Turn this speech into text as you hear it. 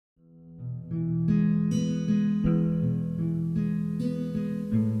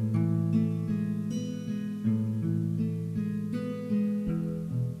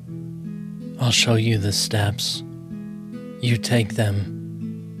I'll show you the steps. You take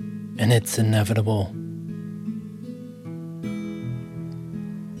them, and it's inevitable.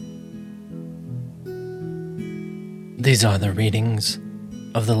 These are the readings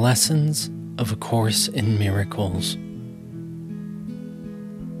of the lessons of A Course in Miracles.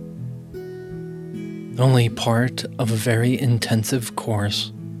 Only part of a very intensive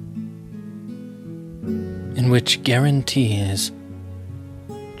course in which guarantees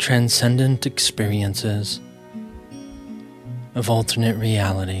transcendent experiences of alternate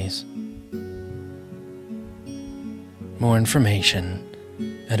realities. More information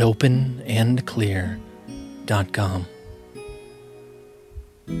at openandclear.com.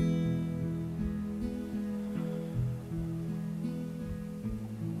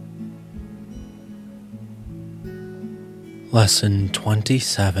 Lesson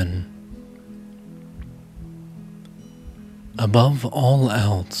 27. Above all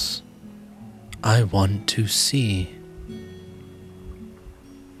else, I want to see.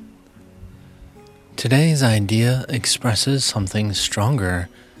 Today's idea expresses something stronger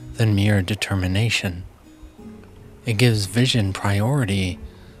than mere determination. It gives vision priority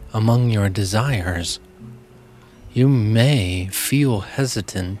among your desires. You may feel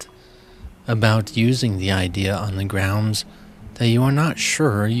hesitant about using the idea on the grounds that you are not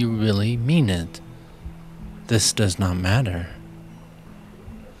sure you really mean it. This does not matter.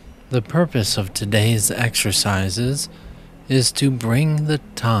 The purpose of today's exercises is to bring the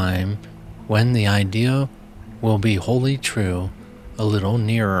time when the idea will be wholly true a little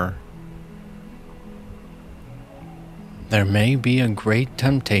nearer. There may be a great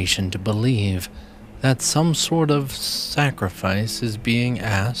temptation to believe that some sort of sacrifice is being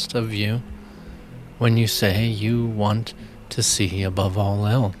asked of you when you say you want to see above all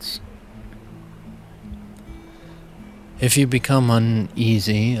else. If you become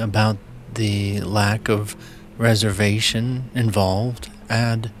uneasy about the lack of reservation involved,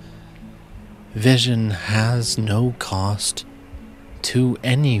 add, vision has no cost to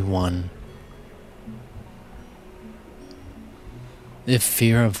anyone. If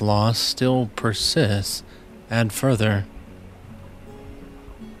fear of loss still persists, add further,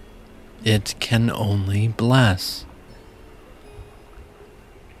 it can only bless.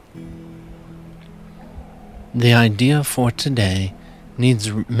 The idea for today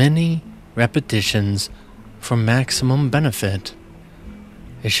needs many repetitions for maximum benefit.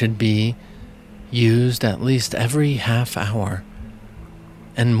 It should be used at least every half hour,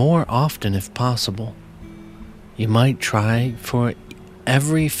 and more often if possible. You might try for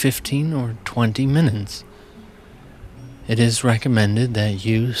every 15 or 20 minutes. It is recommended that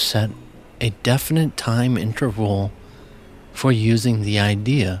you set a definite time interval for using the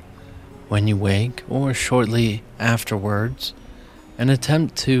idea when you wake or shortly afterwards, and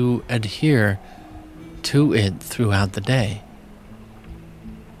attempt to adhere to it throughout the day.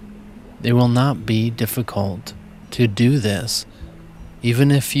 It will not be difficult to do this,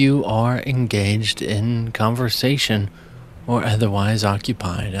 even if you are engaged in conversation or otherwise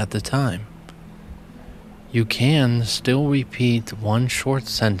occupied at the time. You can still repeat one short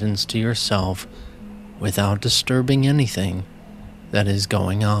sentence to yourself without disturbing anything that is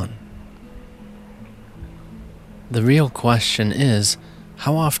going on. The real question is,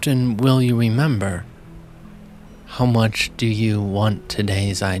 how often will you remember? How much do you want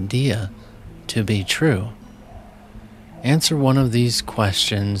today's idea to be true? Answer one of these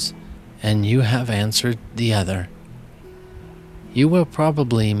questions and you have answered the other. You will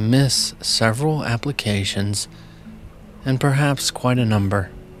probably miss several applications and perhaps quite a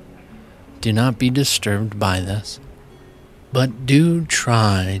number. Do not be disturbed by this, but do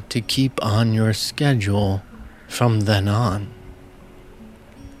try to keep on your schedule from then on.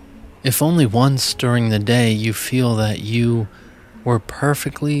 If only once during the day you feel that you were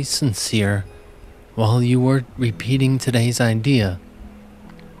perfectly sincere while you were repeating today's idea,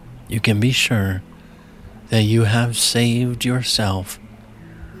 you can be sure that you have saved yourself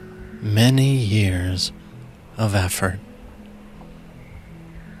many years of effort.